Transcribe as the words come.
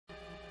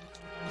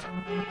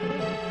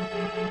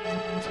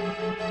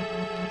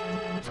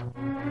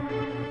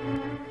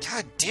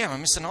God damn,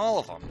 I'm missing all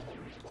of them.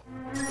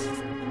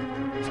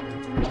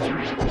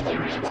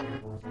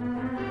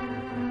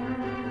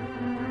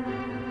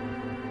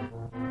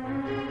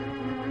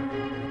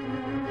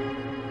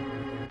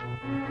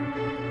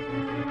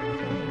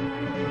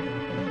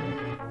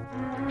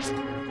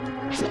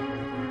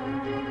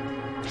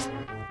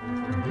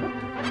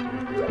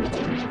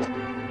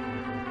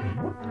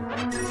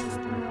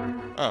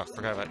 Oh,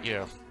 forgot about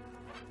you.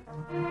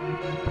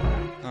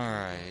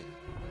 Alright.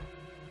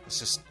 This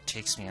just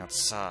takes me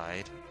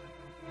outside.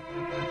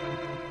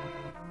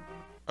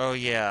 Oh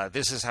yeah,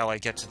 this is how I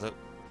get to the...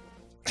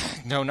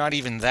 No, not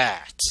even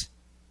that.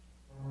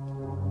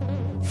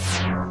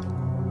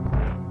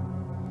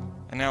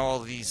 And now all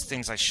these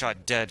things I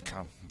shot dead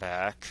come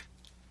back.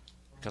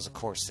 Because of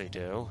course they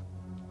do.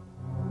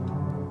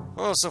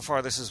 Well, so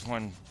far this is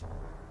one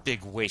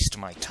big waste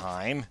of my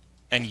time.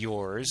 And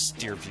yours,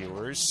 dear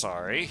viewers,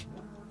 sorry.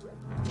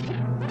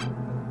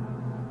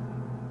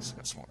 So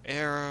got some more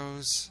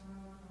arrows.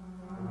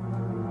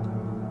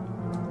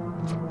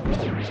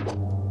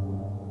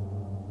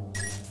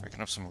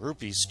 Picking up some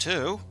rupees,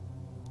 too.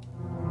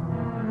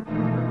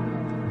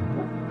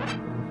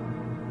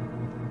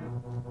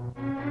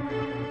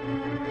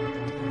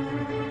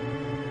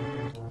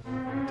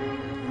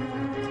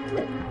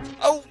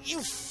 Oh, you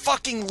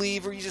fucking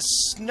lever! You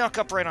just snuck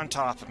up right on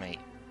top of me,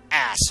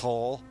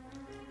 asshole.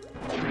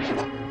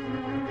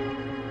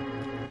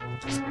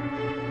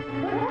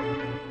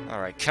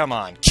 Alright, come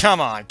on,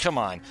 come on, come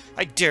on.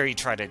 I dare you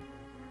try to...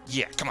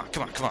 Yeah, come on,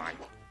 come on, come on.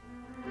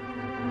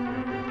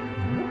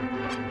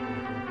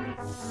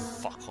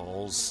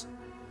 Fuckholes.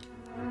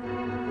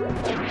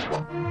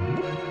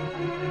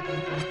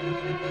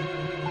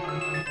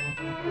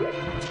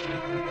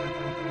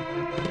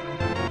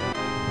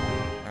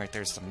 Alright,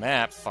 there's the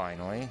map,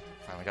 finally.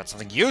 Finally got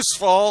something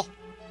useful!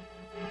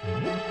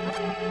 Some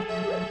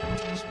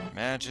more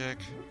magic.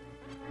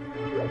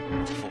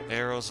 Full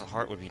arrows, a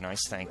heart would be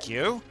nice, thank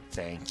you.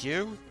 Thank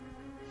you.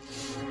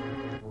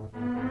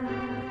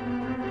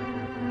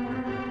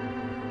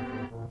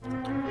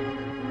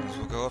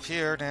 We'll go up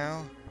here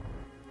now.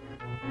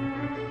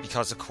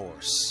 Because of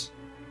course.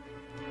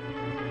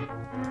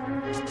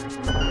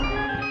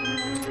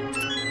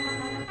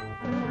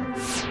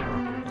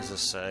 What does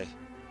this say?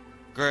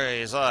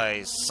 Grey's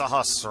eyes,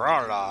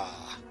 Sahasrara.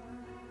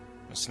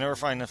 Must never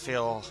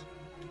fail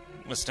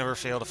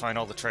to find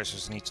all the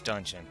treasures in each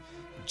dungeon.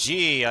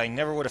 Gee, I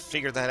never would have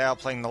figured that out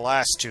playing the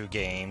last two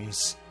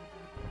games.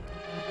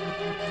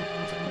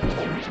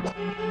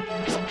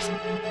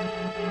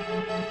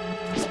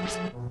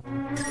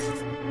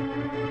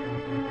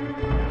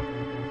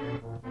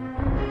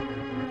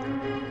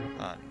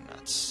 Ah,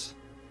 nuts.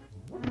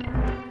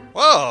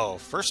 Whoa!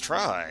 First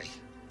try.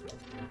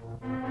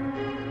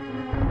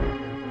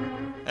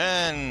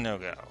 And no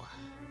go.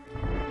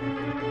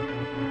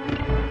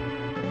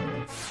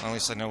 At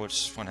least I know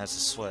which one has the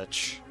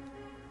Switch.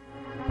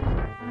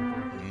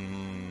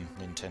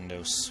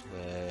 Nintendo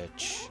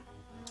Switch.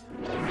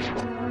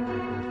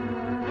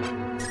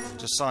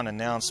 Just saw an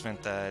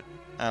announcement that,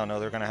 I don't know,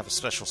 they're gonna have a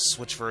special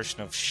Switch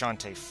version of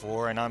Shantae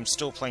 4, and I'm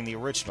still playing the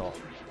original.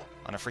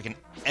 On a freaking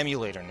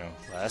emulator, no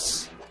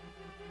less.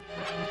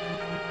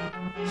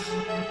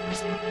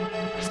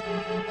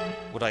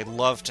 Would I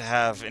love to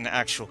have an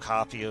actual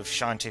copy of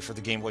Shantae for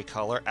the Game Boy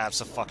Color?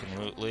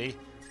 Abso-fucking-lutely.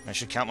 I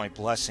should count my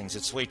blessings.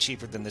 It's way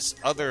cheaper than this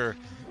other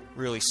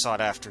really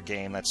sought-after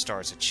game that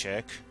stars a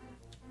chick.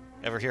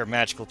 Ever hear of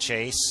Magical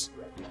Chase?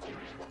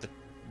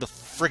 The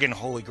friggin'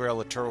 Holy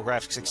Grail of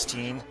TurboGrafx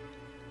 16?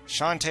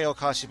 Shantae will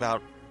cost you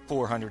about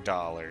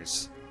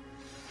 $400.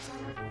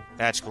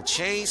 Magical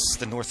Chase,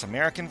 the North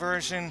American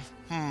version?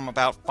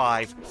 About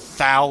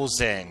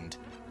 $5,000.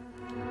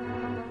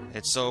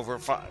 It's over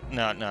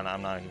No,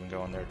 I'm not even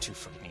going there. Too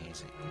freaking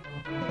easy.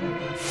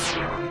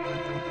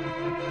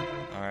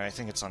 Alright, I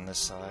think it's on this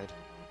side.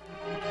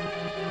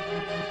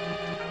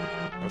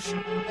 Oh,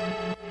 shit.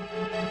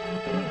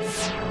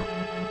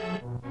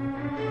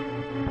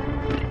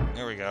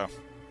 There we go.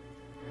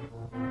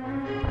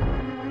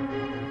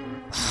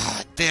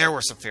 There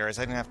were some fairies.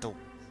 I didn't have to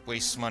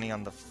waste money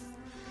on the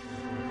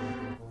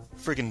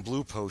friggin'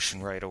 blue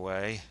potion right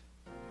away.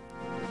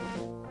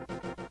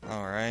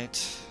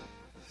 Alright.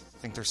 I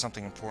think there's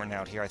something important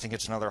out here. I think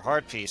it's another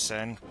heart piece,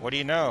 and what do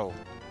you know?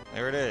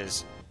 There it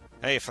is.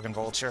 Hey, fucking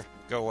vulture.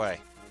 Go away.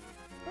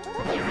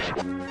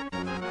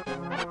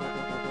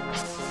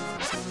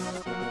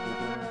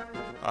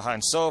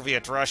 In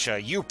Soviet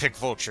Russia, you pick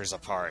vultures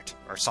apart.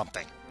 Or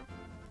something.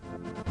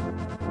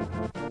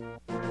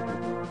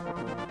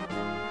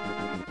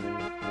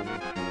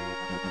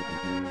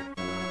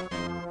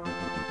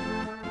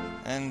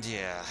 And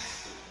yeah,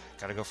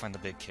 gotta go find the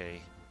big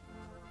key.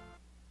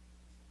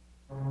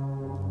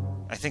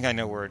 I think I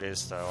know where it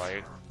is, though.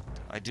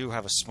 I do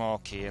have a small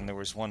key, and there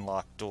was one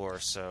locked door,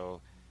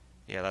 so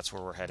yeah, that's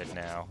where we're headed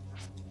now.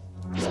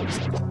 Guess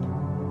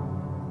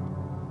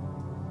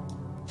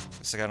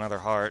I got another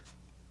heart.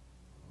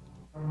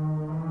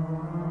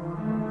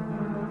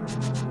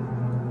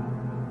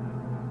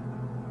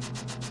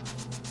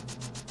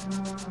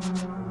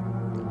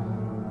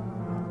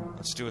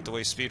 do it the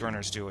way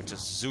speedrunners do it.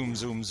 Just zoom,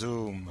 zoom,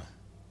 zoom.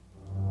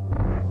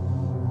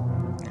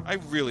 I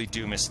really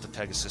do miss the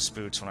Pegasus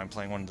boots when I'm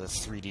playing one of the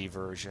 3D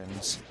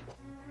versions.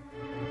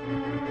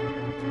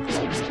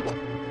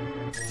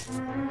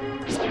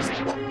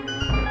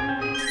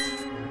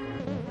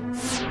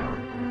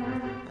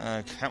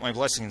 Count my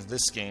blessings in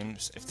this game.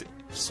 If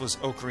this was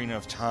Ocarina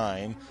of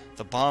Time,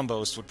 the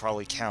Bombos would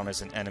probably count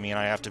as an enemy, and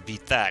I have to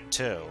beat that,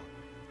 too.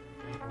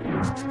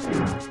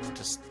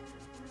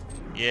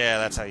 Yeah,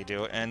 that's how you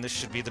do it, and this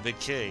should be the big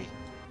key.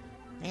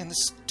 Man,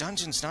 this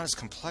dungeon's not as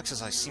complex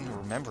as I seem to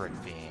remember it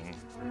being.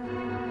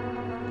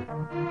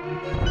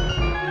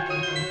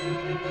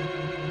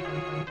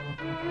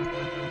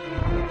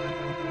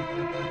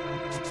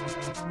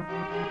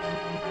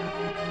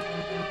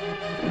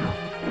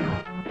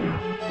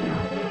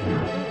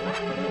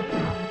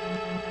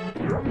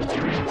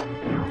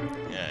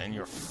 Yeah, in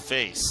your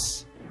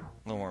face.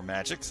 A little more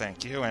magic,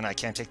 thank you. And I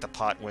can't take the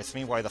pot with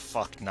me. Why the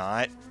fuck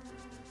not?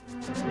 You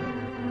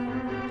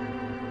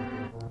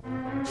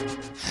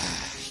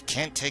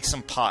can't take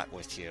some pot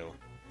with you.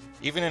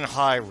 Even in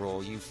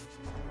Hyrule, you've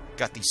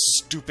got these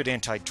stupid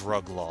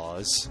anti-drug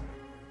laws.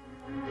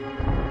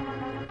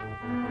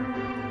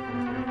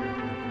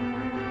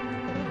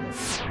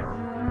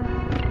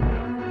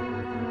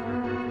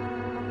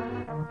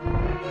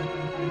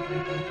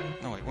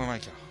 No, wait, where am I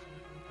going?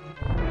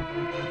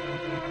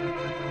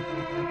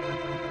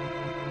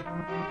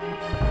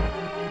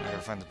 I gotta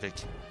find the big...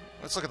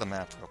 Let's look at the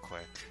map real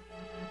quick.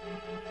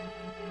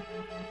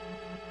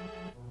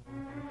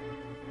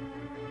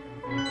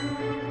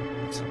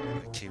 That's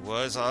where the key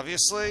was,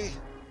 obviously.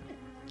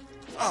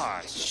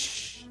 Ah,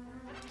 shh.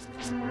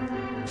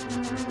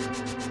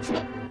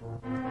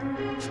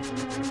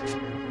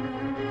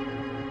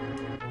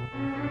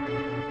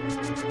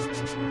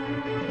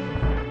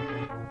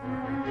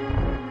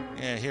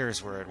 Yeah,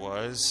 here's where it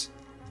was.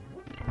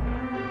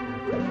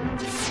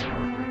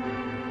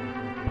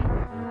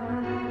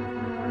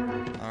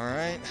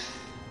 Alright.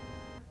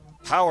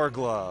 Power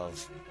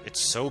Glove. It's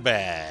so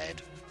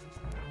bad.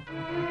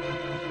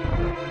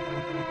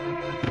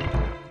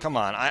 Come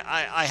on,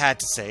 I had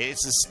to say,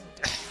 it's just...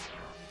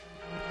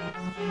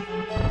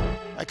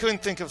 I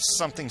couldn't think of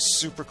something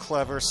super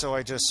clever, so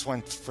I just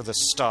went for the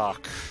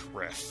stock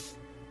riff.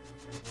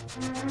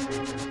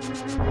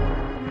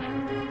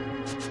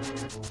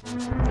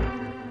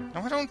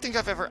 No, I don't think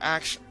I've ever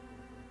actually...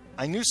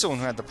 I knew someone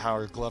who had the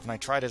Power Glove and I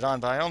tried it on,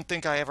 but I don't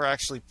think I ever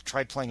actually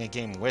tried playing a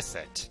game with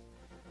it.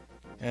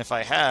 And if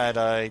I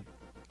had,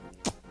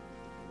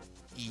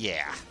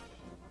 yeah.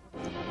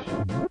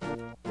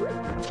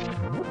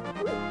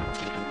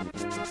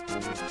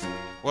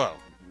 Whoa.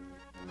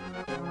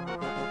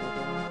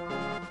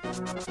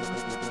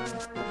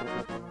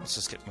 Let's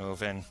just get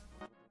moving.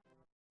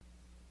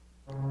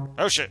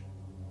 Oh, shit.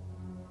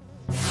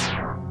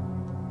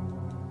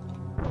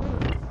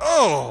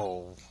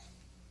 Oh!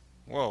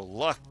 Whoa,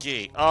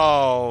 lucky.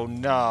 Oh,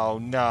 no,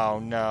 no,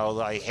 no.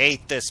 I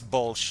hate this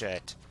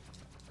bullshit.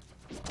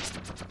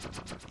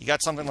 You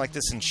got something like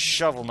this in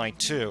Shovel Knight,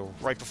 too,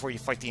 right before you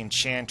fight the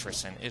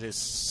Enchantress, and it is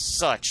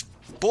such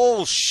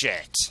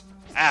bullshit.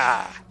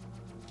 Ah!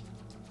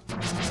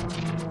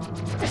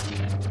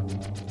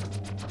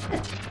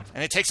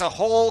 And it takes a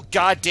whole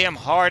goddamn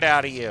heart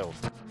out of you.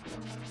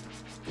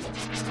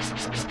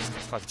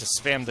 Fuck,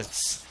 just spam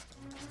this.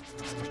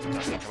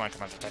 Come on,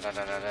 come on.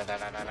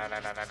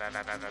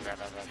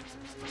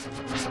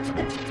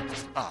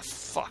 Ah, oh,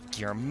 fuck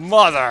your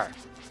mother!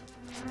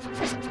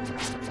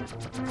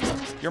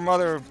 Your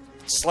mother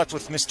slept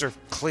with Mr.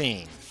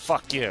 Clean.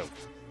 Fuck you.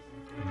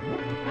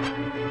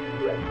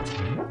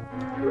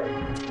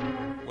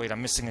 Wait,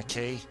 I'm missing a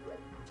key?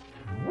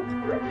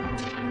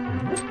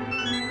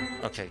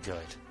 Okay,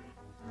 good.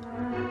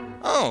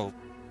 Oh!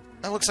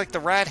 That looks like the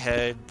rat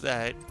head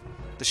that...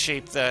 the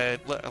shape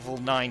that level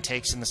 9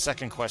 takes in the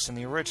second quest in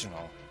the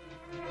original.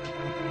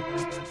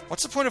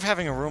 What's the point of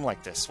having a room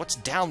like this? What's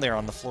down there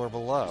on the floor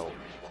below?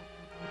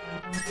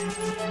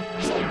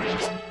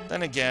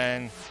 Then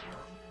again,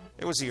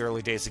 it was the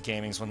early days of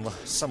gaming when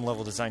some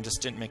level design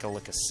just didn't make a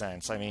lick of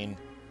sense. I mean,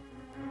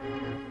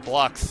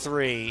 Block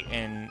 3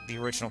 in the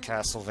original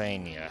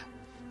Castlevania.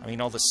 I mean,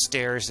 all the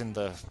stairs in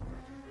the...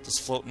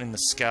 just floating in the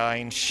sky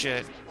and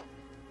shit.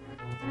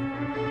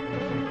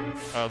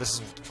 Oh, this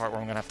is the part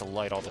where I'm gonna have to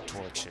light all the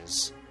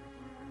torches.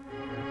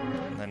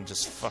 And then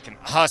just fucking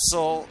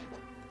hustle!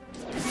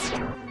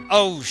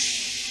 Oh,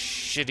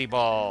 shitty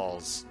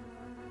balls!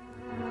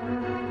 Go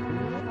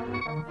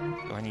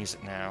ahead and use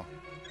it now.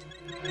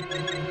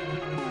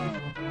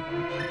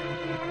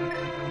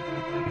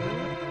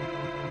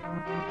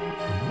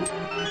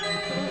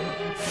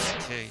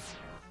 Okay.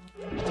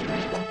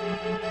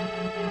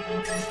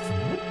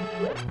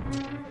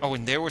 Oh,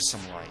 and there was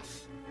some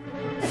life.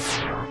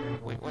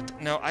 Wait, what?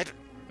 No, I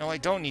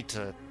don't need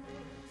to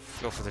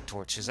go for the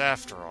torches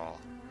after all.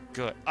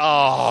 Good.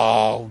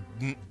 Oh!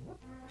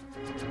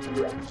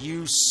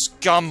 You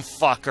scum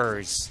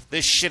fuckers!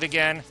 This shit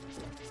again?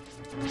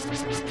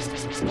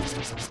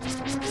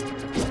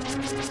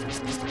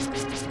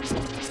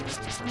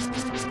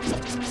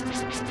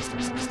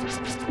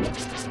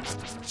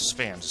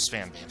 spam, just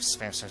spam, spam,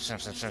 spam, spam, spam,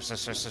 spam,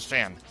 spam, spam,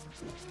 spam.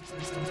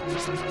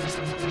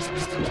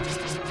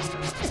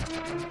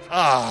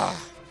 Ah!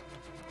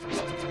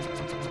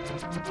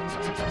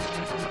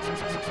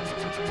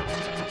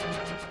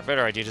 A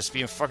better idea, just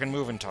be a fucking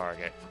moving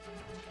target.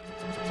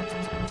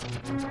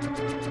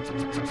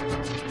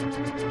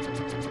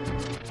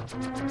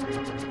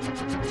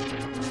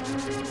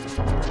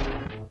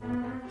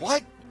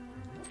 What?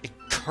 It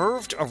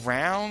curved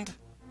around?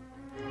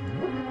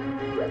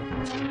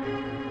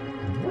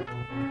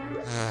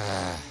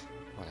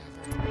 Whatever.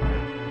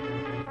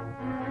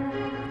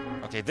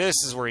 Okay, this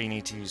is where you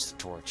need to use the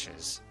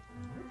torches.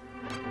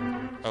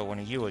 Oh, one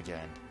of you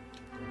again.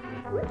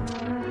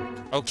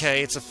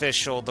 Okay, it's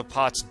official. The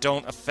pots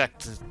don't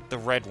affect the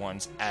red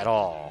ones at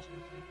all.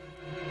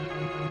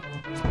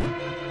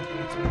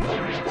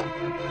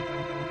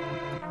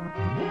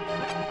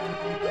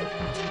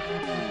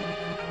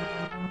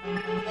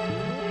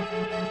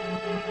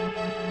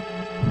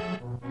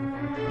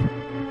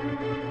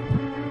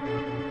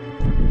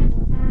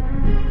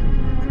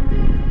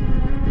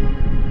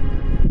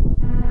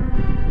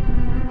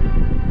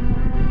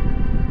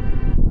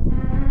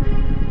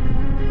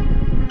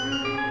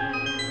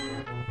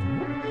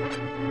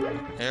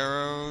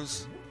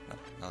 Arrows.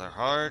 Another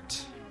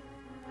heart.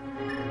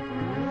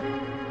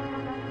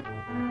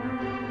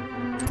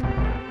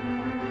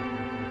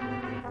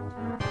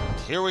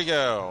 Here we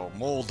go.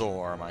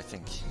 Moldorm, I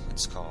think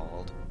it's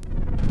called.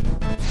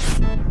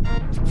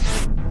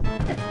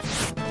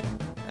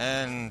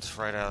 And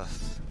right out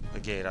of the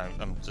gate,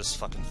 I'm just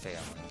fucking failing.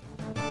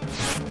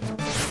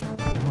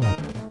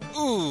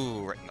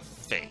 Ooh, right in the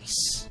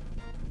face.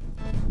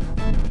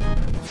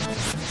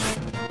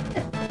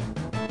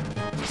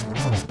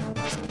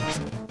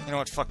 You know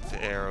what? Fuck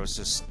the arrows.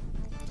 Just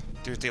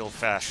do it the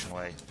old-fashioned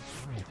way.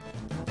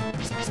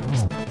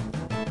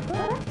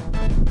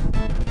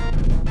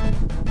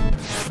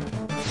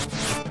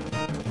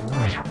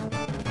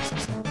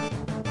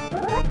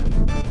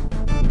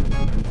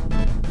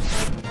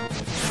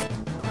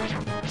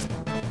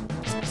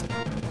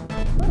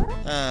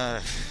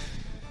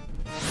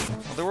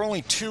 Well, there were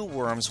only 2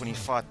 worms when you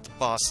fought the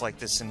boss like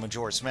this in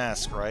Majora's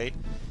Mask, right?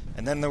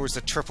 And then there was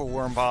the triple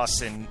worm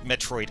boss in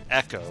Metroid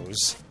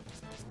Echoes.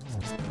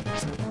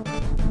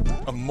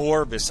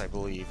 Amorbis, I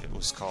believe it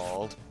was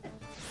called.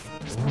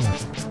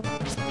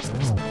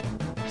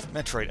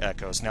 Metroid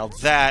Echoes. Now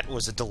that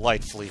was a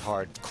delightfully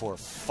hardcore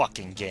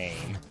fucking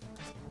game.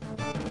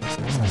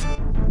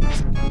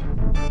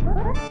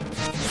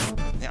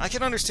 Now, I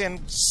can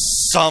understand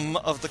some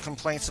of the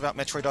complaints about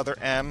Metroid Other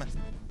M.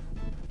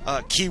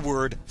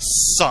 Keyword,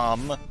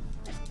 some.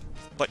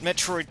 But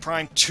Metroid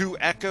Prime 2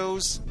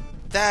 Echoes,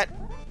 that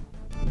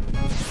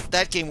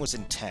game was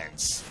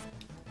intense.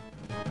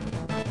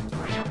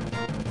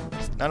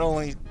 Not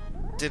only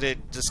did it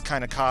just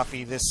kind of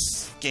copy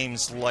this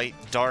game's light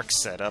dark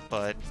setup,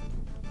 but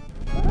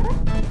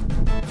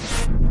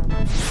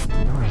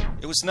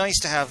it was nice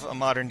to have a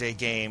modern-day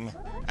game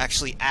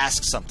actually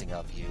ask something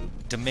of you,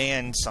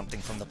 demand something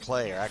from the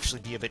player,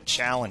 actually be a bit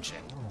challenging.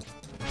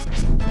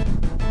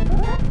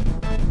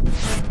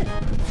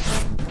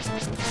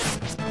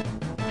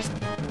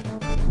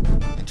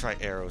 And try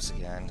arrows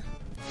again.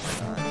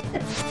 Why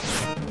not?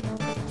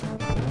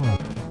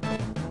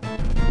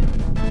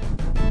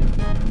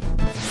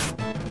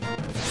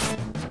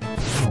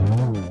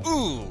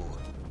 Ooh!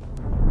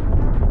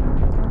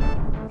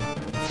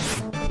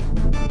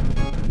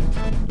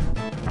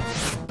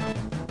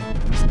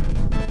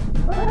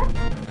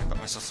 I got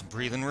myself some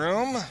breathing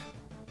room.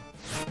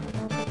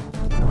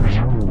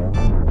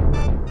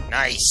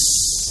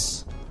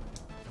 Nice!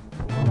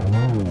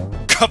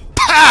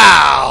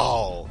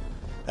 Kapow!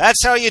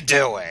 That's how you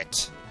do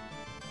it!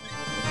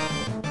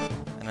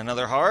 And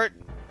another heart.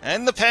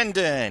 And the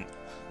pendant!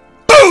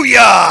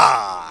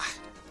 Booyah!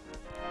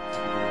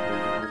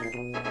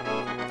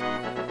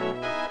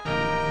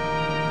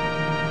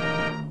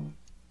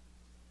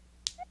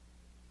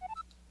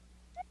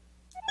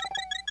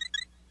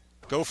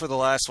 Go for the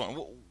last one.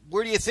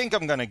 Where do you think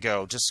I'm gonna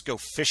go? Just go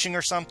fishing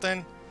or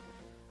something?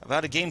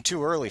 About a game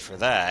too early for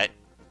that.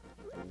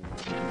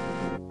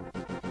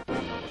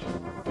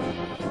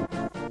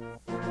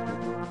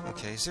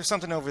 Okay, is there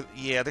something over...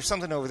 Yeah, there's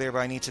something over there, but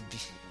I need to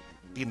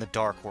be in the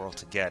dark world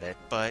to get it.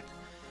 But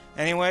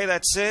anyway,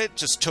 that's it.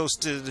 Just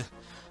toasted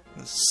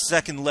the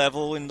 2nd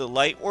level in the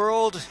light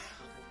world.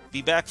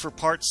 Be back for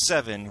part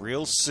 7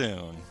 real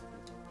soon.